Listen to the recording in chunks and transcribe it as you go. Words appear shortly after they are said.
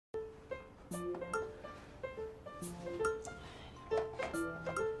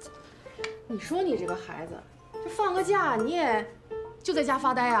你说你这个孩子，这放个假你也就在家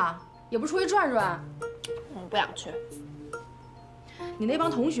发呆啊，也不出去转转？我不想去。你那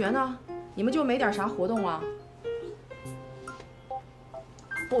帮同学呢？你们就没点啥活动啊？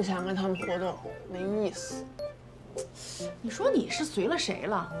不想跟他们活动，没意思。你说你是随了谁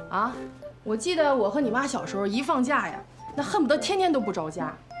了啊？我记得我和你妈小时候一放假呀，那恨不得天天都不着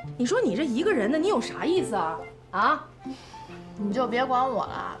家。你说你这一个人呢，你有啥意思啊？啊？你就别管我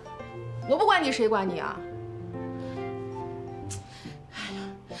了。我不管你，谁管你啊？哎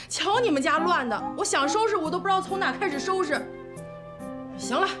呀，瞧你们家乱的，我想收拾我都不知道从哪开始收拾。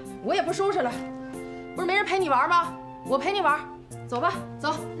行了，我也不收拾了。不是没人陪你玩吗？我陪你玩，走吧，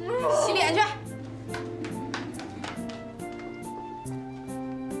走，洗脸去。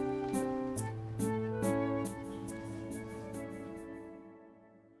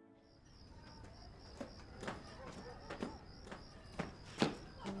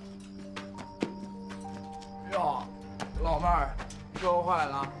哟，老妹儿，胳坏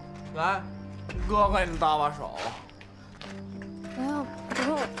了，来，哥给你搭把手。哎呀，不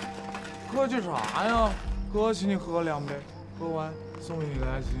用。客气啥呀？哥请你喝2杯，喝完送你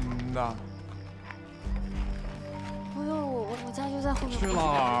来新的。不用，我家就在后面。去哪儿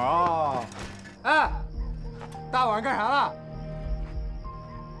啊？哎，大晚上干啥呢？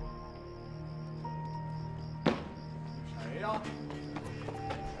谁呀？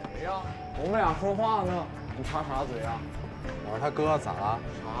谁呀？我们俩说话呢，你插啥嘴啊？我是他哥，咋了？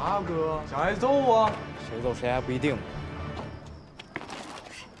啥哥？想挨揍啊？谁揍谁还不一定呢。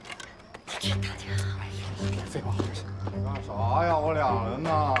废话，干啥呀？我俩人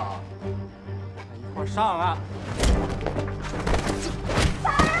呢？一块上啊！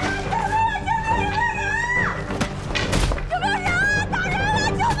救命人！打人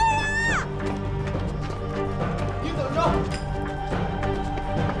了！救命人！你等着，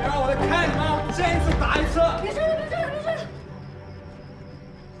别让我再看你们，我见一次打一次。别睡了，别睡了，别睡了。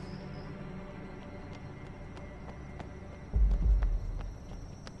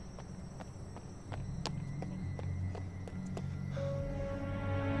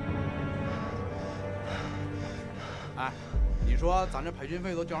哎，你说咱这培训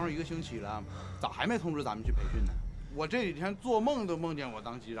费都交上1个星期了，咋还没通知咱们去培训呢？我这几天做梦都梦见我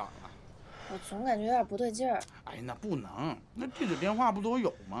当机长了。我总感觉有点不对劲儿。哎，那不能，那地址电话不都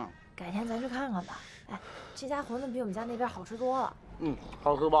有吗？改天咱去看看吧。哎，这家馄饨比我们家那边好吃多了。嗯，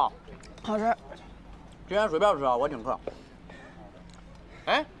好吃吧？好吃。今天随便吃啊，我请客。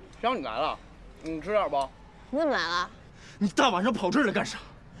哎，香你来了，你吃点不？你怎么来了？你大晚上跑这儿来干啥？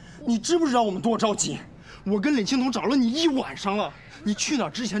你知不知道我们多着急？我跟李青桐找了你1晚上了，你去哪儿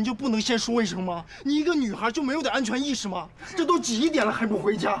之前就不能先说一声吗？你一个女孩就没有点安全意识吗？这都几点了还不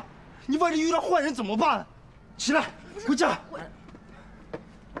回家？你万一遇到坏人怎么办？起来，回家。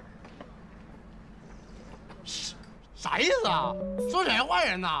啥意思啊？说谁坏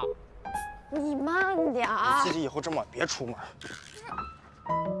人呢？你慢点儿。记得以后这么晚别出门。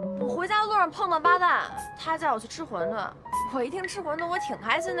我回家路上碰到八蛋，他叫我去吃馄饨。我一听吃馄饨，我挺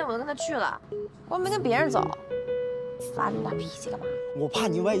开心的，我就跟他去了。我没跟别人走，发这么大脾气干嘛？我怕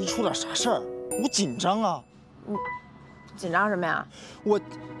你万一出点啥事儿，我紧张啊。你紧张什么呀？我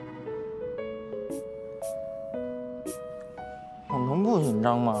能不紧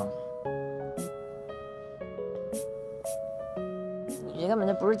张吗？你这根本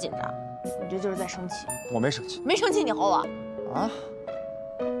就不是紧张，你这就是在生气。我没生气。没生气你吼我啊？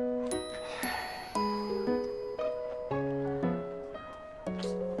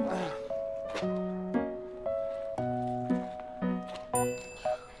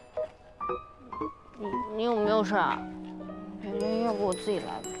你有没有事啊？感觉要不我自己来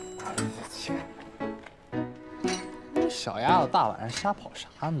吧。切，这小丫头大晚上瞎跑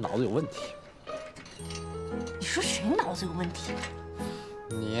啥？脑子有问题。你说谁脑子有问题？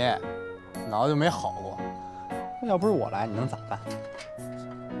你脑子就没好过。要不是我来，你能咋办？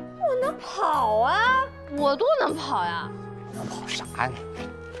我能跑啊，我多能跑呀！能跑啥呀？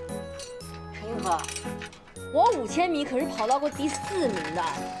陈玉哥，我5000米可是跑到过第4名的，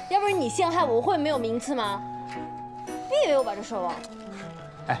要不是你陷害我，我会没有名次吗？别以为我把这事忘了。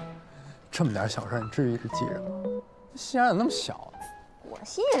哎，这么点小事，你至于是记着吗？心眼怎么那么小啊？我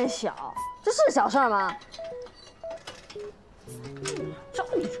心眼小，这是小事吗？招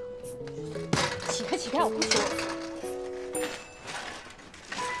你惹！起开起开，我不说。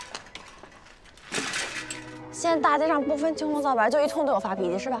现在大街上不分青红皂白，就一通对我发脾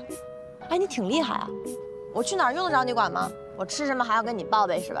气是吧？哎，你挺厉害啊！我去哪儿用得着你管吗？我吃什么还要跟你报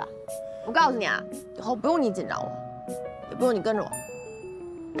备是吧？我告诉你啊，以后不用你紧张我，也不用你跟着我。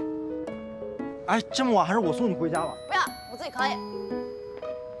哎，这么晚还是我送你回家吧。不要，我自己可以。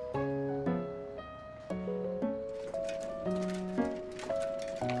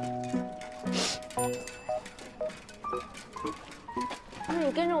不是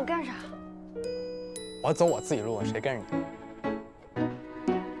你跟着我干啥？我走我自己路，谁跟着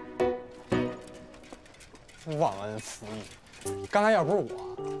你？忘恩负义！刚才要不是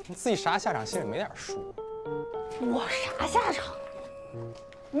我，你自己啥下场心里没点数？我啥下场？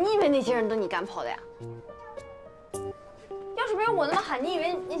你以为那些人都你赶跑的呀？要是没有我那么喊，你以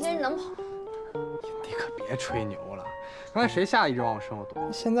为那些人能跑？你可别吹牛了！刚才谁下一直往我身后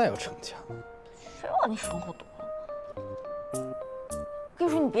躲？现在又逞强。谁往你身后躲了？跟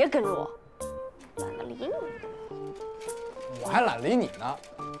你说，你别跟着我，懒得理你。我还懒理你呢。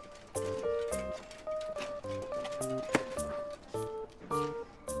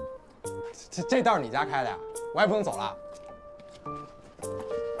这道是你家开的呀？我也不能走了。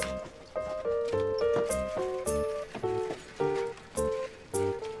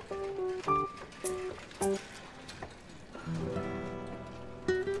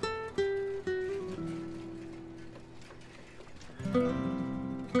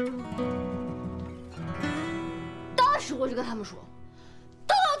当时我就跟他们说，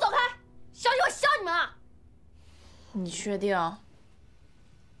都给我走开！小心我削你们啊！你确定？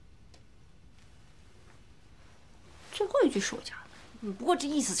最后一句是我加的，不过这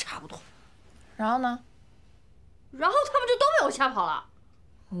意思差不多。然后呢？然后他们就都被我吓跑了。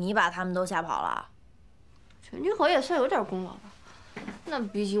你把他们都吓跑了？陈君和也算有点功劳吧。那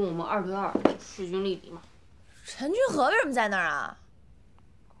毕竟我们2对2，势均力敌嘛。陈君和为什么在那儿啊？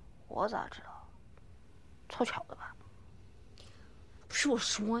我咋知道？凑巧的吧？不是我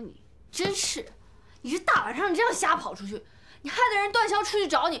说你，真是，你这大晚上你这样瞎跑出去，你害得人段霄出去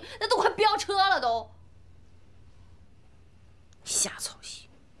找你，那都快飙车了都。瞎操心！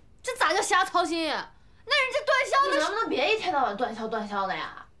这咋叫瞎操心？那人家段霄，你能不能别一天到晚段霄的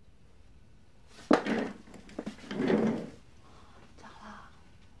呀？咋了？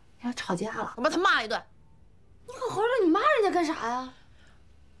你俩吵架了？我把他骂一顿。你好好的，你骂人家干啥呀？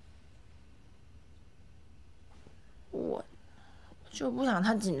我就不想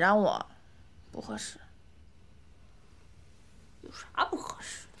他紧张我，不合适。有啥不合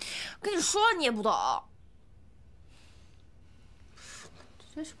适？跟你说你也不懂。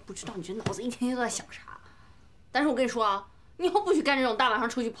真是不知道你这脑子一天天都在想啥。但是我跟你说啊，你以后不许干这种大晚上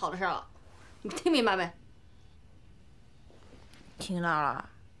出去跑的事了，你听明白没？听到了。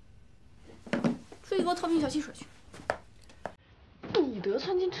出去给我掏瓶小汽水去。你得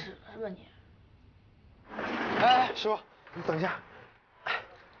寸进尺了是吧你？哎，师傅，你等一下。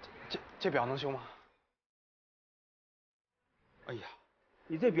这表能修吗？哎呀，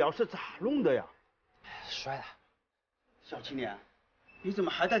你这表是咋弄的呀？摔的。小青年，你怎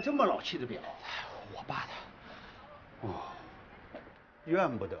么还戴这么老气的表？我爸的。哦，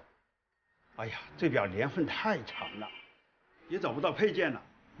怨不得。哎呀，这表年份太长了，也找不到配件了，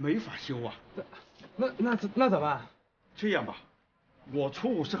没法修啊。那怎么办？这样吧，我出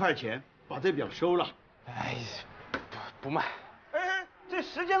50块钱把这表收了。哎，不卖。哎，这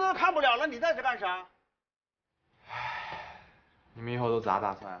时间都看不了了，你在这干啥？你们以后都咋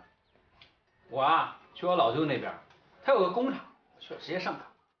打算啊？我啊，去我老舅那边，他有个工厂，我去了直接上岗。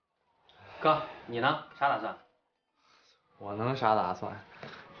哥，你呢？啥打算？我能啥打算？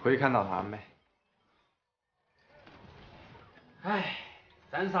回去看导弹呗。哎，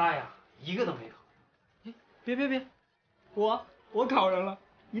咱仨呀，一个都没考。哎，别，我考上了，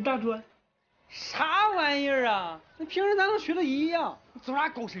一大专。啥玩意儿啊？那平时咱都学的一样，走啥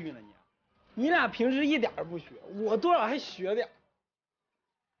高深运了你？你俩平时一点儿不学，我多少还学点。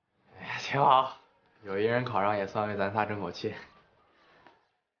哎呀，挺好，有一人考上也算为咱仨争口气。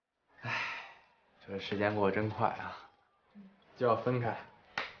哎，这时间过得真快啊，就要分开。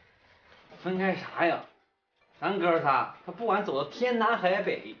分开啥呀？咱哥仨，他不管走到天南海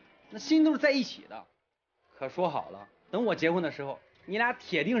北，那心都是在一起的。可说好了，等我结婚的时候，你俩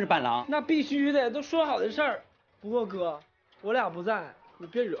铁定是伴郎。那必须的，都说好的事儿。不过哥，我俩不在，你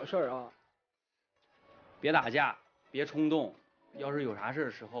别惹事儿啊。别打架，别冲动，要是有啥事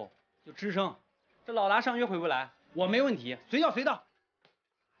的时候就吱声。这老大上学回不来，我没问题，随叫随到。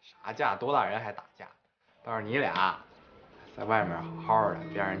啥架？多大人还打架？倒是你俩在外面好好的，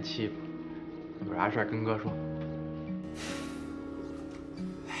别让人欺负。有啥事跟哥说。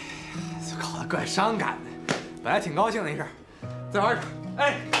哎呀，这搞得怪伤感的。本来挺高兴的一事儿，再玩一场。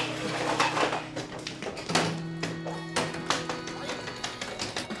哎。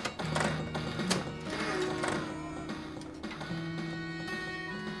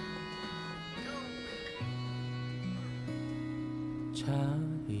差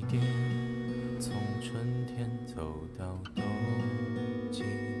一点从春天走到冬季，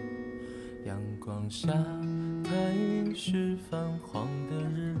阳光下太阳是泛黄的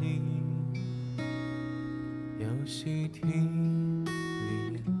日历，游戏厅里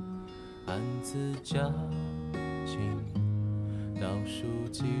字加进，倒数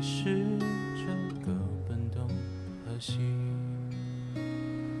计时这个奔动和心，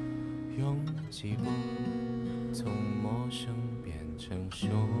用几步从陌生变成兄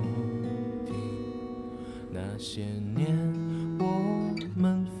弟。那些年我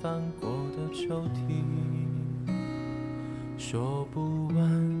们翻过的抽屉，说不完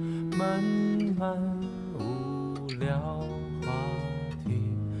漫漫无聊话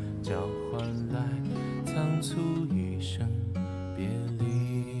题，交换来仓促一声别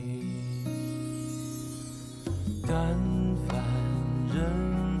离。但凡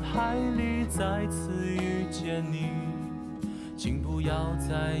人海里再次遇见你，请不要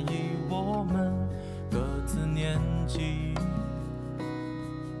在意我们各自年纪。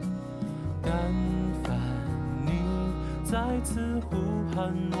但凡你再次呼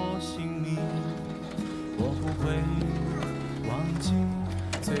喊我姓名，我不会忘记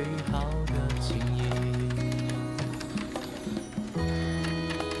最好的情谊。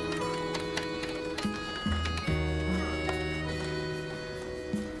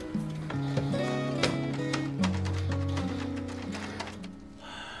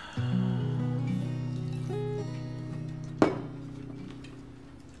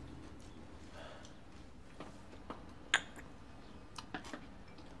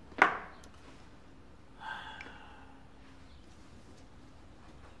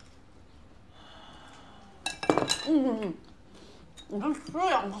你就吃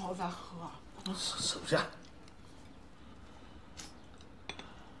2口再喝。吃不下。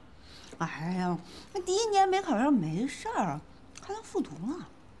哎呀，那第1年没考上没事儿，还能复读呢。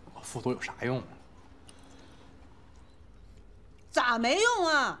我复读有啥用？咋没用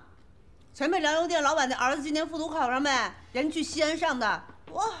啊？前面粮油店老板的儿子今年复读考上没？人去西安上的，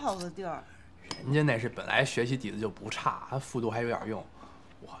多好个地儿。人家那是本来学习底子就不差，还复读还有点用。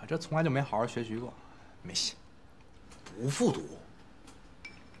我这从来就没好好学习过，没戏。不复读？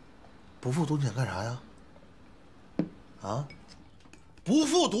不复读你想干啥呀？啊？不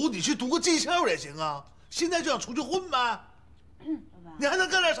复读你去读个技校也行啊！现在就想出去混呗？老板，你还能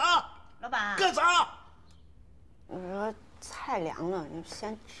干点啥？老板，干啥？我说菜凉了，你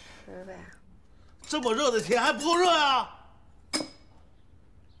先吃呗。这么热的天还不够热呀？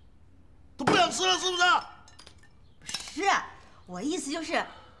都不想吃了是不是？不是，我意思就是，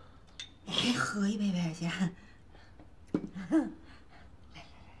你喝一杯呗，先。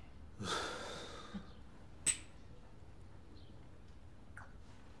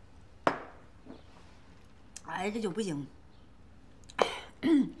哎，这酒不行，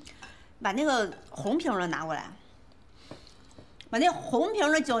把那个红瓶的拿过来，把那红瓶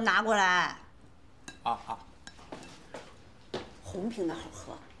的酒拿过来。啊！红瓶的好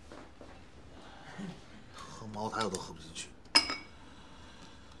喝。喝茅台我都喝不进去。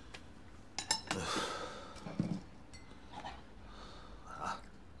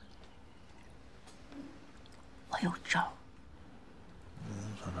我有招。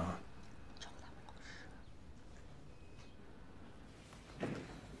啥招？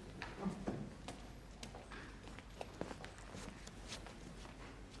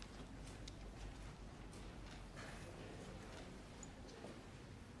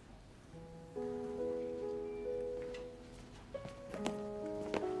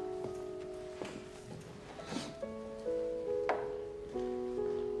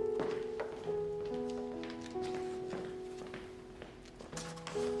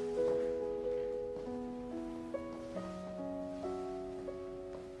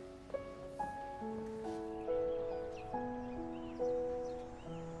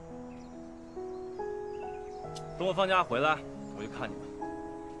等我放假回来，我去看你们。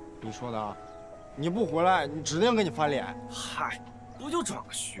你说的啊？你不回来，你指定跟你翻脸。嗨，不就转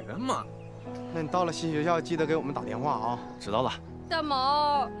个学吗？那你到了新学校记得给我们打电话啊！知道了。大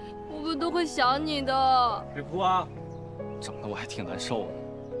毛，我们都会想你的。别哭啊，整得我还挺难受的。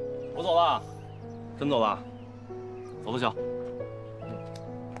我走了，真走了。走，小。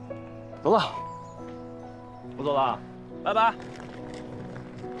走了，我走了，拜拜。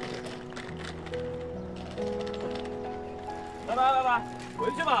拜拜，回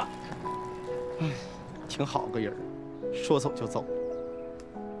去吧。挺好个人，说走就走。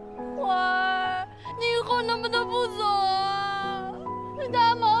花儿，你以后能不能不走啊？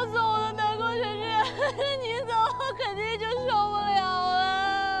大毛走了，难过成这样，你走我肯定就受不了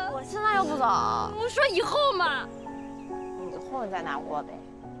了。我现在又不走，我说以后嘛。以后你再难过呗。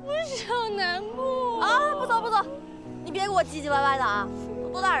我好难过啊！不走不走，你别给我唧唧歪歪的啊！都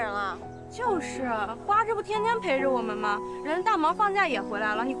多大人了？就是，花这不天天陪着我们吗？人家大毛放假也回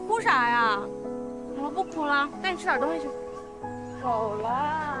来了，你哭啥呀？好了，不哭了，带你吃点东西去。走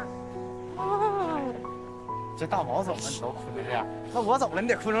了。这大毛走了，你都哭成这样，那我走了，你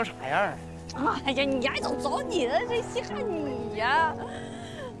得哭成啥样啊？哎呀，你爱走走你的，谁稀罕你呀？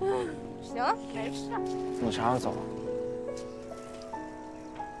行了，没事。你啥时候走？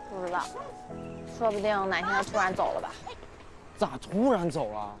不知道，说不定哪天他突然走了吧。咋突然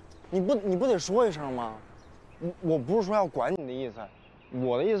走了？你不得说一声吗？我不是说要管你的意思，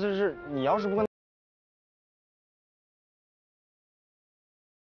我的意思是，你要是不跟。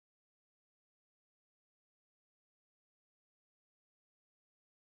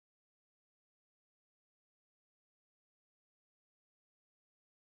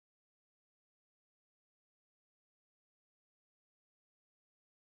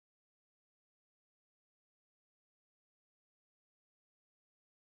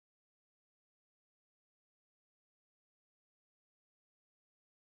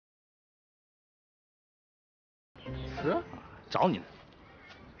是，找你呢。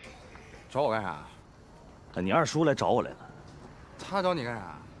找我干啥？你二叔来找我来了。他找你干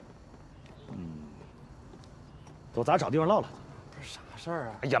啥？走，咱找地方唠唠。不是啥事儿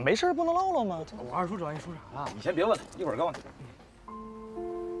啊？哎呀，没事不能唠唠吗？我二叔找你说啥了？你先别问了，一会儿告诉你。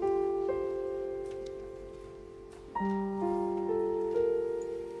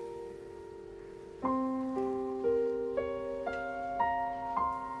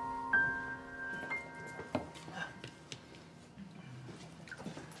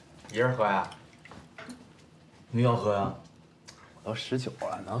一人喝呀？你要喝呀？我都19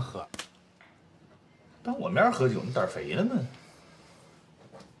了，能喝。当我面喝酒，你胆肥了呢？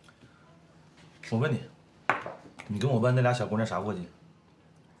我问你，你跟我班那俩小姑娘啥过节？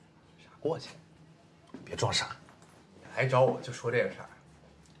啥过节？别装傻。来找我就说这个事儿。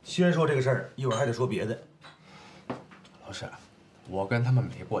先说这个事儿，一会儿还得说别的。老师，我跟他们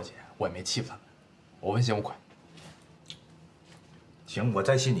没过节，我也没欺负他们，我问心无愧。行，我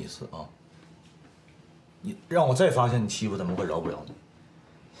再信你一次啊！你让我再发现你欺负他们，我饶不了你。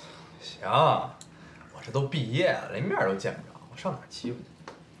行，我这都毕业了，连面都见不着，我上哪欺负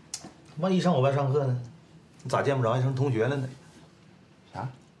去？万一上我班上课呢？你咋见不着，还成同学了呢？啥？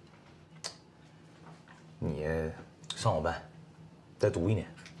你上我班，再读1年，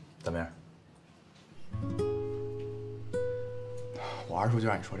怎么样？我二叔就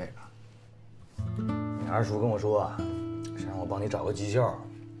让你说这个。你二叔跟我说啊，是让我帮你找个技校，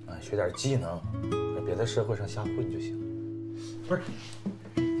啊，学点技能，别在社会上瞎混就行。不是，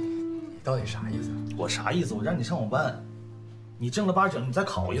你到底啥意思？我啥意思？我让你上我班，你正儿八经你再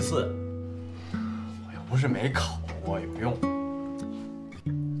考一次。我又不是没考过，有用。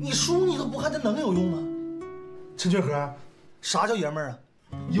你书你都不看，这能有用吗？陈全和，啥叫爷们儿啊？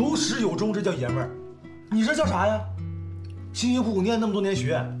有始有终，这叫爷们儿。你这叫啥呀？辛辛苦苦念那么多年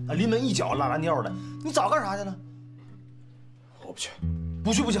学，啊，临门一脚拉拉尿的，你早干啥去了？我不去，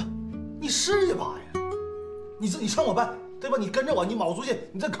不去不行，你试一把呀！你上我班，对吧？你跟着我，你卯足劲，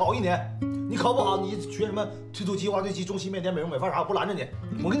你再考1年，你考不好，你学什么推土机、挖掘机、中西面点、美容美发啥，我不拦着你，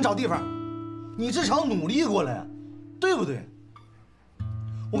我给你找地方。你至少努力过来呀，对不对？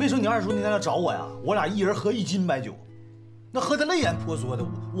我跟你说，你二叔那天来找我呀，我俩一人喝1斤白酒，那喝得泪眼婆娑的，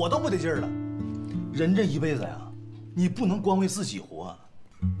我都不得劲儿了。人这一辈子呀，你不能光为自己活，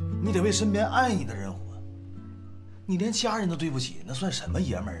你得为身边爱你的人活。你连家人都对不起，那算什么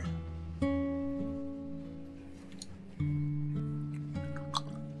爷们儿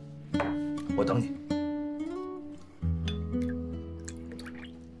啊？我等你。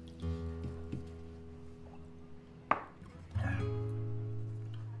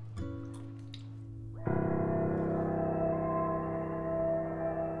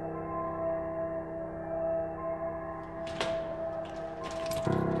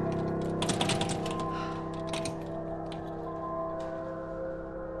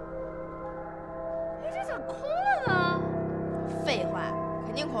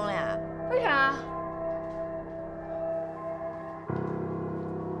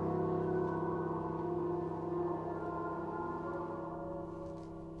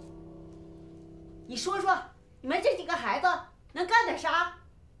你说说，你们这几个孩子能干点啥？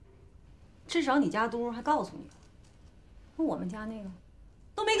至少你家东还告诉你了，那我们家那个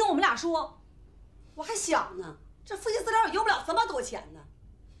都没跟我们俩说。我还想呢，这复习资料也用不了这么多钱呢。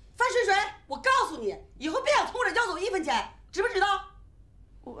范水水，我告诉你，以后别想从我这要走1分钱，知不知道？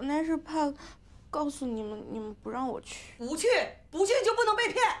我那是怕告诉你们，你们不让我去。不去就不能被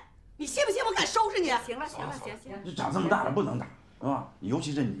骗，你信不信我敢收拾你？行了，行，这长这么大了不能打，是吧？尤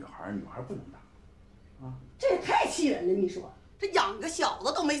其这女孩不能打。这也太气人了！你说这养个小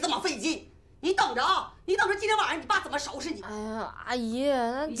子都没这么费劲，你等着啊！你等着今天晚上你爸怎么收拾你？哎呀，阿姨，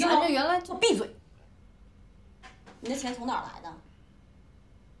那咱这原来就闭嘴。你那钱从哪儿来的？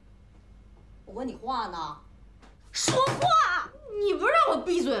说你话呢？说话！你不是让我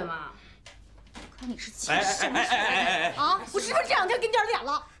闭嘴吗？看你是气什么啊！我是不是这两天给你点脸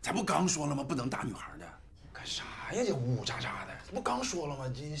了？咱不刚说了吗？不能打女孩的。干啥呀？这呜呜喳喳的，这不刚说了吗？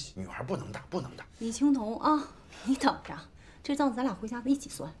这女孩不能打，不能打。李青桐啊，你等着，这账咱俩回家一起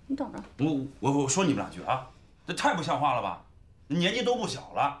算。你等着。我说你们两句啊，这太不像话了吧？年纪都不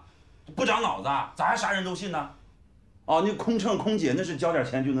小了，不长脑子，咋还啥人都信呢？哦，那空乘空姐那是交点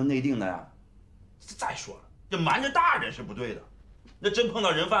钱就能内定的呀。再说了，这瞒着大人是不对的。那真碰到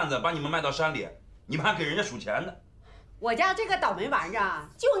人贩子把你们卖到山里，你们还给人家数钱呢。我家这个倒霉玩意儿啊，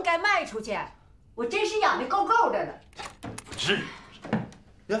就应该卖出去。我真是养的够够的了。不至于。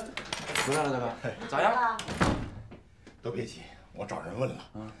呀，回来了，大哥，咋样？都别急，我找人问了，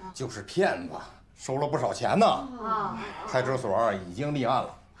就是骗子，收了不少钱呢。啊，派出所已经立案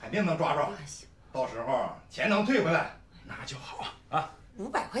了，肯定能抓着。到时候钱能退回来，那就好啊。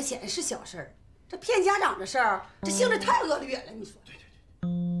500块钱是小事儿，这骗家长的事儿，这性质太恶劣了。你说？对。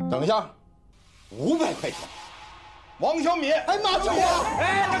等一下，500块钱。王小敏，哎妈，这我，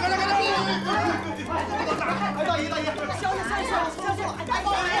哎，大哥，哎，大姨，消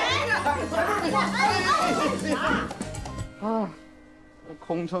消，啊，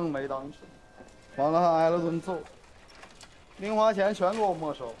空乘没当成，完了还挨了顿揍，零花钱全给我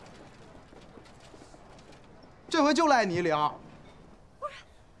没收。这回就赖你俩。不是，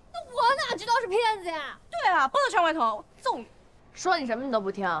那我哪知道是骗子呀？对啊，不能穿回头，揍你！说你什么你都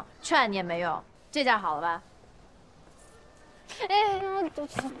不听，劝你也没用。这下好了吧？哎呀，对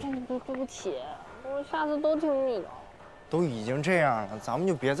不起，我下次都听你的。都已经这样了，咱们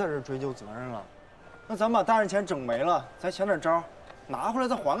就别在这追究责任了。那咱把大人钱整没了，咱想点招，拿回来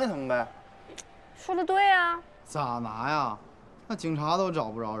再还给他们呗。说的对啊。咋拿呀？那警察都找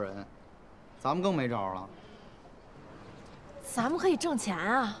不着人，咱们更没招了。咱们可以挣钱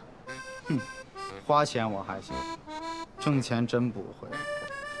啊！哼，花钱我还行，挣钱真不会。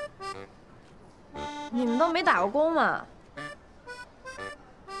你们都没打过工吗？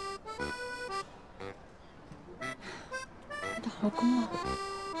打过工啊？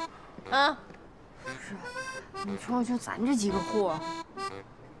啊？不是，你瞅瞅咱这几个货，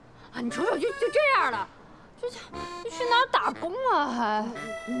啊，你瞅瞅就这样了，就去哪儿打工啊还？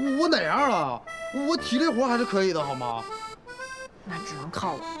我哪样了？我体力活还是可以的，好吗？那只能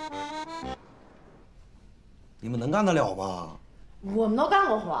靠我。你们能干得了吗？我们都干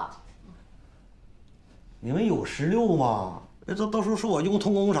过活。你们有16吗？这到时候说我用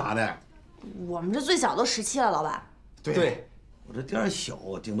童工啥的。我们这最小都17了，老板。对，我这店小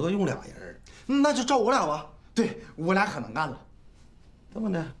啊，顶多用2人。那就照我俩吧。对，我俩可能干了。这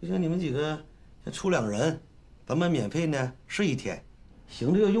么的，不行，你们几个先出2人，咱们免费呢试1天，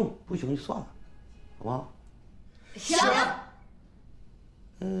行就用，不行就算了，好吗？行。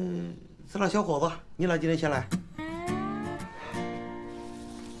这俩小伙子，你俩今天先来。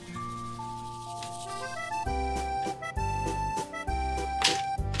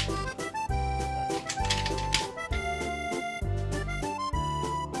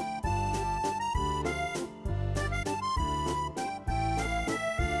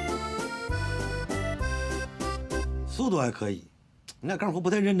速度还可以，你俩干活不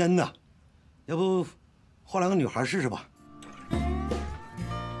太认真呐，要不换2个女孩试试吧？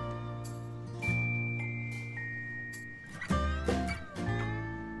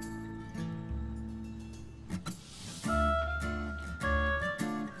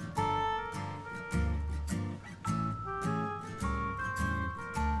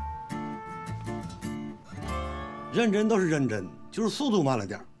认真倒是认真，就是速度慢了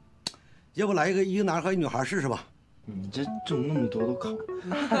点儿。要不来一个男孩一女孩试试吧？你这挣那么多都考，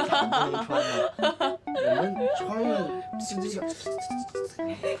那咋不能穿呢？我们穿越这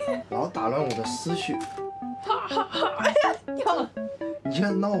个，老打乱我的思绪。哎呀，掉了！你这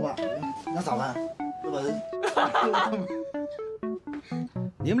闹吧，那咋办？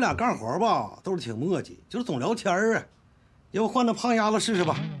你们俩干活吧，都是挺磨叽，就是总聊天啊。要不换那胖丫子试试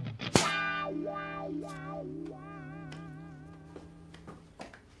吧？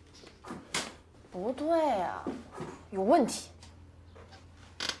不对啊，有问题。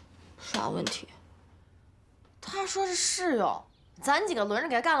啥问题？他说是试用，咱几个轮着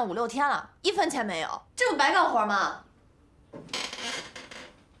给他干了5、6天了，1分钱没有，这不白干活吗？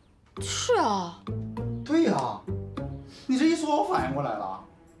是啊。对呀，你这一说，我反应过来了。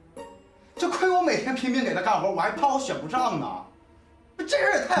这亏我每天拼命给他干活，我还怕我选不上呢。这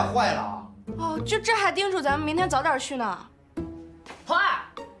人也太坏了。哦，就这还叮嘱咱们明天早点去呢。头儿，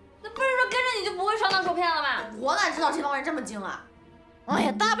那不是说跟着你就不会上当受骗了吗？我哪知道这帮人这么精啊！哎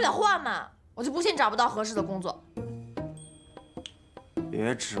呀，大不了换嘛，我就不信找不到合适的工作。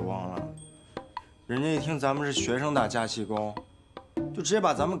别指望了，人家一听咱们是学生打假期工，就直接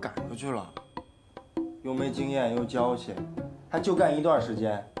把咱们赶出去了。又没经验又娇气，还就干一段时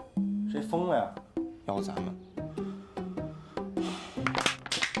间，谁疯了呀？要咱们？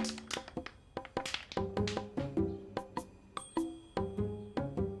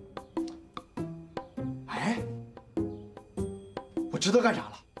哎，我知道干啥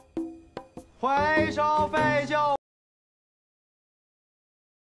了。回收废旧。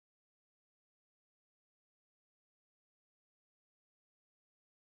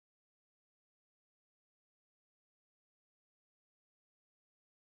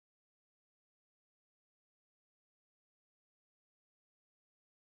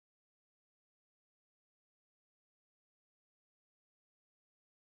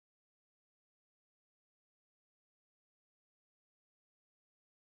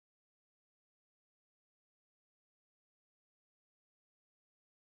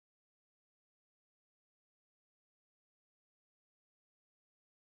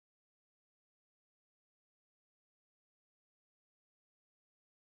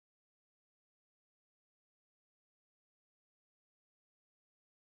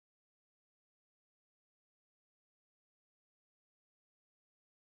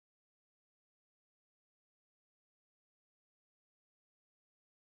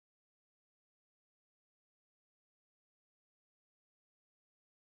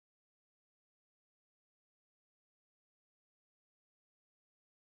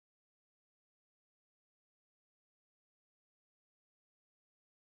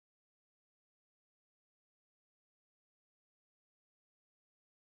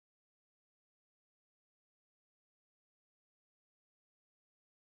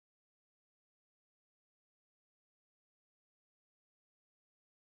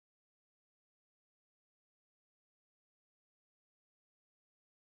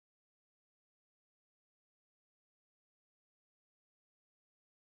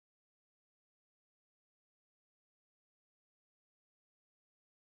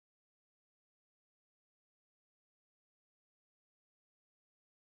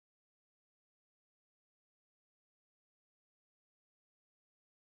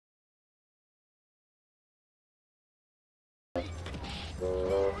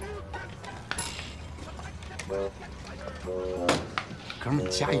 哥们儿，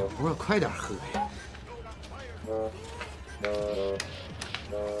加油啊，快点喝呀！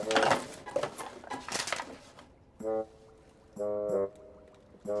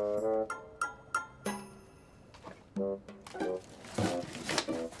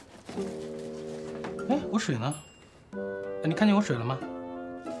哎，我水呢？哎，你看见我水了吗？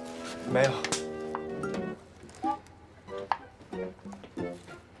没有。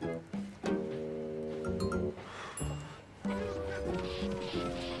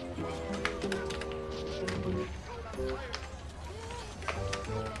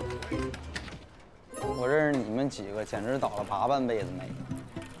 我认识你们几个，简直倒了8万辈子霉。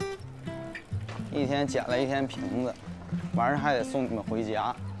一天捡了一天瓶子，晚上还得送你们回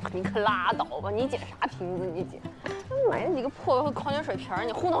家。你可拉倒吧！你捡啥瓶子？你捡？买那几个破矿泉水瓶，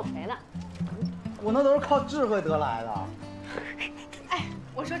你糊弄谁呢？我那都是靠智慧得来的。哎，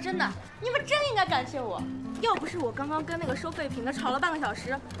我说真的，你们真应该感谢我。要不是我刚刚跟那个收废品的吵了半个小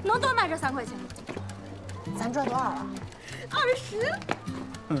时，能多卖这3块钱。咱赚多少了？20。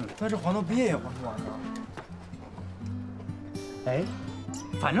但是还到毕业也还不完呢。哎，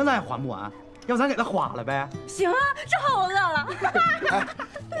反正咱也还不完，要不咱给他花了呗？行啊，正好我饿了。哎，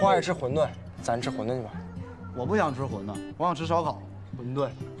花爱吃馄饨，咱吃馄饨去吧。我不想吃馄饨，我想吃烧烤。馄饨，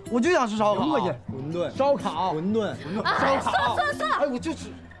我就想吃烧烤。过去。馄饨，烧烤，馄饨，哎，烧烤。算了。哎，我就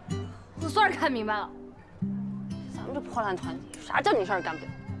吃。我算是看明白了，咱们这破烂团体，啥正经事儿干不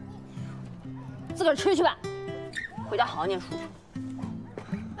了。自个儿吃去吧，回家好好念书去。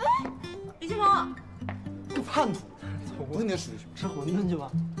哎，李金鹏，个叛徒，我跟你出去吃馄饨去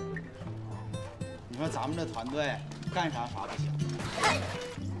吧。你说咱们这团队干啥啥不行。哎，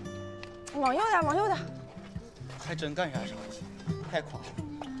往右点，往右点。还真干啥啥不行，太垮了。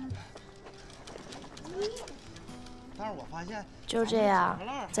但是我发现，就这样，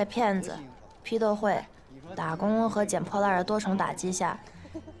在骗子、批斗会、打工和捡破烂的多重打击下，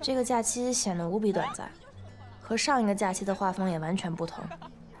这个假期显得无比短暂，和上一个假期的画风也完全不同。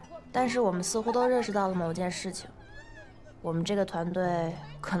但是我们似乎都认识到了某件事情，我们这个团队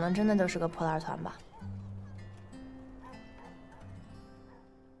可能真的就是个破烂团吧。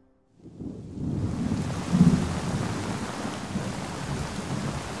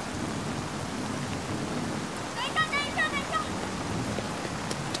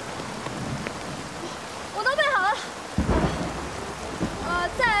我都备好了。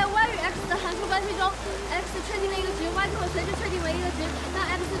在 Y 与 X 的函数关系中 x 确定了一个值 ，y 就会随之确定为一个值。当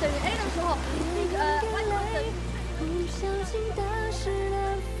x 等于 a 的时候，那个y 就会等于。不小心打湿了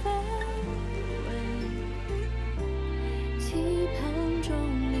氛围，期盼中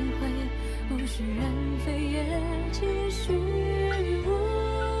领会，物是人非也继续无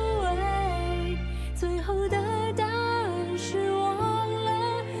谓。最后的答案是忘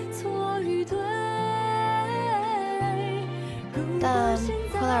了错与对。但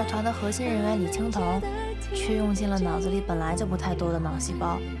破烂团的核心人员李青桐，却用尽了脑子里本来就不太多的脑细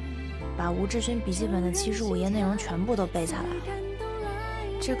胞，把吴志勋笔记本的75页内容全部都背下来了。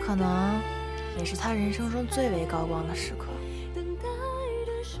这可能也是他人生中最为高光的时刻。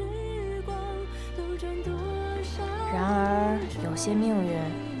然而，有些命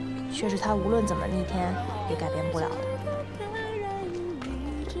运，却是他无论怎么逆天也改变不了的。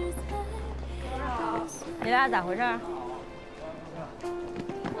你俩咋回事？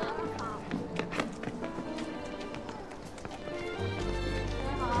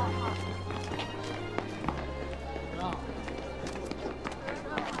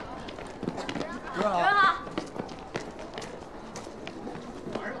主任好。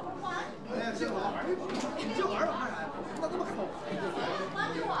这玩意儿干啥呀？咋这么抠？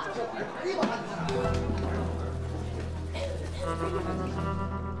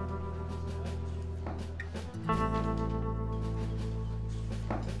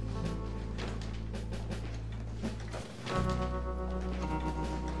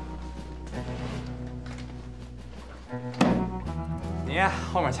你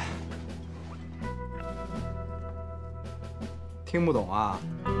后面去。听不懂啊？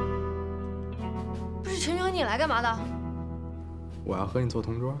不是陈云，你来干嘛的？我要和你做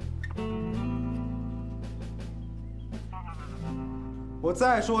同桌。我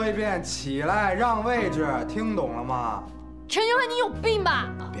再说一遍，起来让位置，听懂了吗？陈俊和，你有病吧？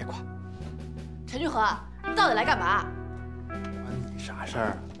别管。陈俊和，你到底来干嘛？关你啥事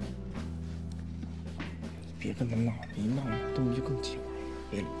儿？你别跟他闹，你一闹动静就更起来，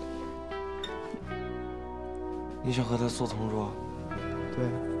别理他。你想和他做同桌？对。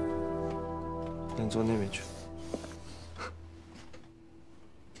那你坐那边去。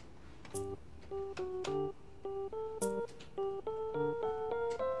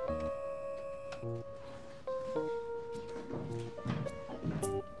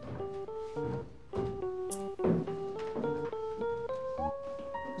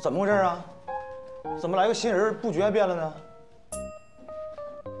怎么回事啊？怎么来个新人布局还变了呢？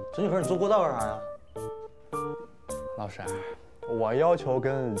陈俊和，你坐过道干啥呀？老师，我要求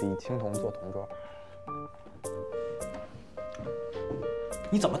跟李青桐做同桌。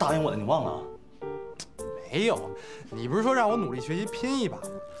你怎么答应我的？你忘了？没有，你不是说让我努力学习拼一把吗？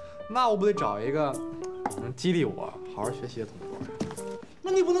那我不得找一个能激励我好好学习的同桌？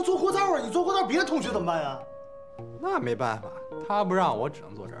那你不能坐过道啊！你坐过道，别的同学怎么办呀？那没办法，他不让我，只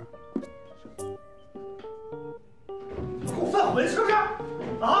能坐这儿。你给我犯浑是不是？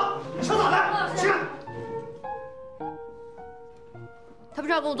啊！你想咋的？起来！他不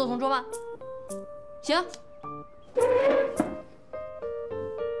是要跟我做同桌吗？行。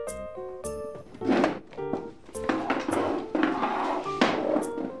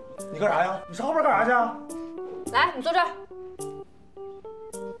你干啥呀？你上后边干啥去啊？来，你坐这儿。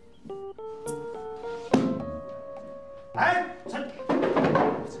哎，陈，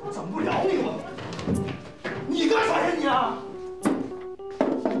我整不了你我。你干啥呀你啊？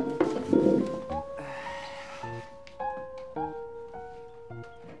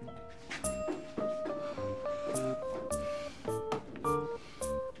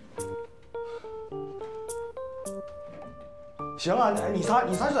行啊，你仨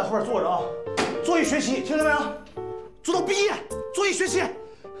就在后边坐着啊，坐一学期，听见没有？坐到毕业，坐一学期，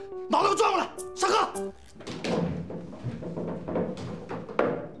脑袋给我转过来，上课。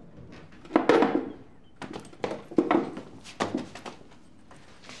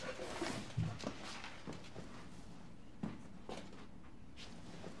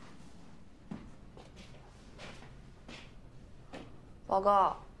报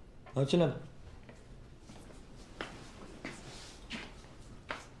告。啊，进来吧。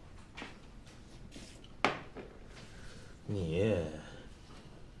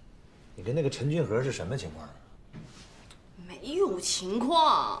你跟那个陈俊和是什么情况？没有情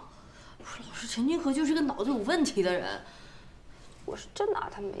况。我说老师，陈俊和就是个脑子有问题的人，我是真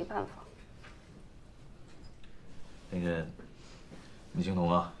拿他没办法。那个李青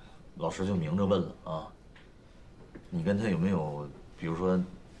桐啊，老师就明着问了啊，你跟他有没有，比如说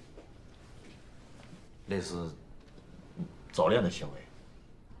类似早恋的行为？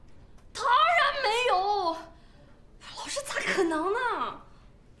当然没有，老师咋可能呢？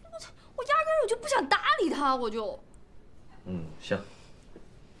我压根儿我就不想搭理他，我就。行。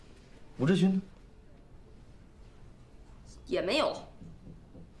吴志勋呢？也没有。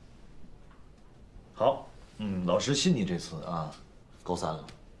好，老师信你这次啊，高三了，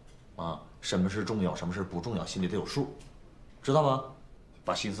啊，什么是重要，什么是不重要，心里得有数，知道吗？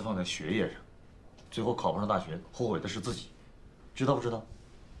把心思放在学业上，最后考不上大学，后悔的是自己，知道不知道？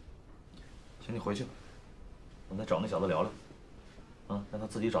行，你回去吧，我再找那小子聊聊，啊，让他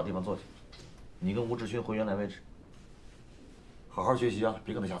自己找地方坐去。你跟吴志勋回原来位置，好好学习啊，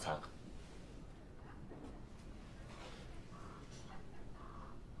别跟他瞎掺和。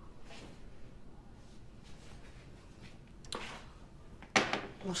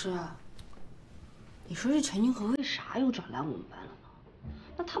老师，你说这陈金河为啥又转来我们班了呢？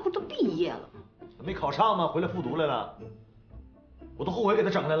那他不都毕业了吗？没考上吗？回来复读来了。我都后悔给他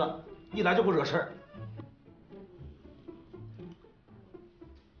整来了，一来就给我惹事儿。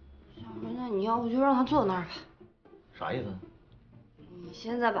小辉，那你要不就让他坐那儿吧？啥意思？你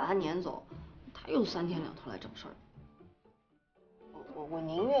现在把他撵走，他又3天2头来找事儿。我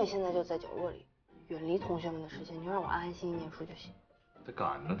宁愿现在就在角落里，远离同学们的视线，你就让我安安心心念书就行。他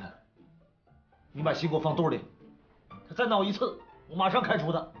敢呢他！你把心给我放肚里，他再闹一次，我马上开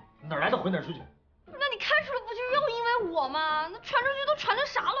除他，哪儿来的回哪儿去去。那你开除了不就是又因为我吗？那传出去都传成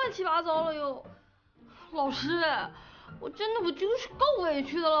啥乱七八糟了又？老师，我就是够委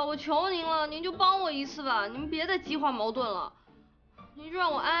屈的了，我求您了，您就帮我一次吧，您别再激化矛盾了，您就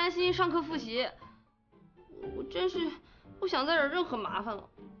让我安安心心上课复习，我真是不想再惹任何麻烦了。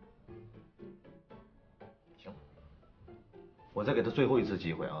我再给他最后一次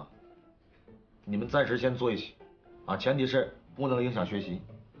机会啊！你们暂时先坐一起，啊，前提是不能影响学习，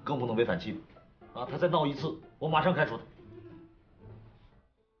更不能违反纪律，啊，他再闹一次，我马上开除他。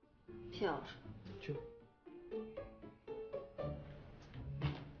谢老师。去。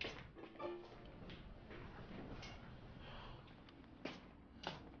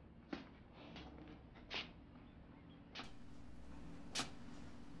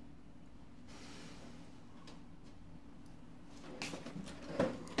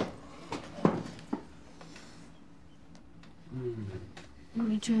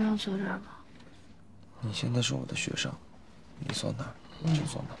你真要坐这儿吗？你现在是我的学生，你坐哪儿就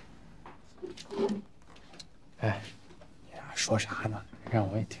坐哪儿。哎，你俩说啥呢？让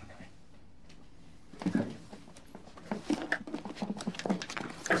我也听听。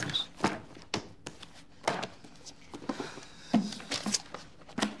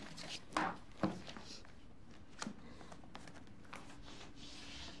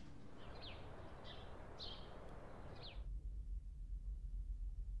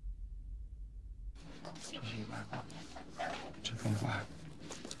这份话，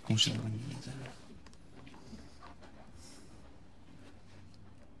公司有你在这。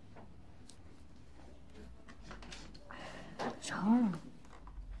啥味儿啊？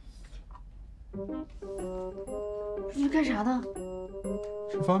这是干啥的？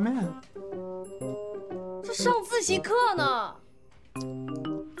吃方便面。这上自习课呢。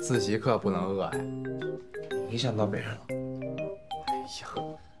自习课不能饿呀。影响到别人了。哎呀，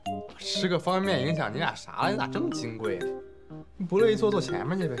吃个方便面影响你俩啥了？你咋这么金贵呢？你不乐意坐前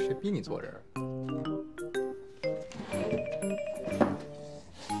面去呗，谁逼你坐这儿？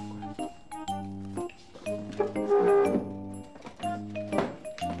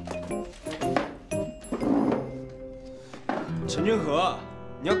陈君和，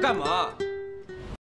你要干嘛？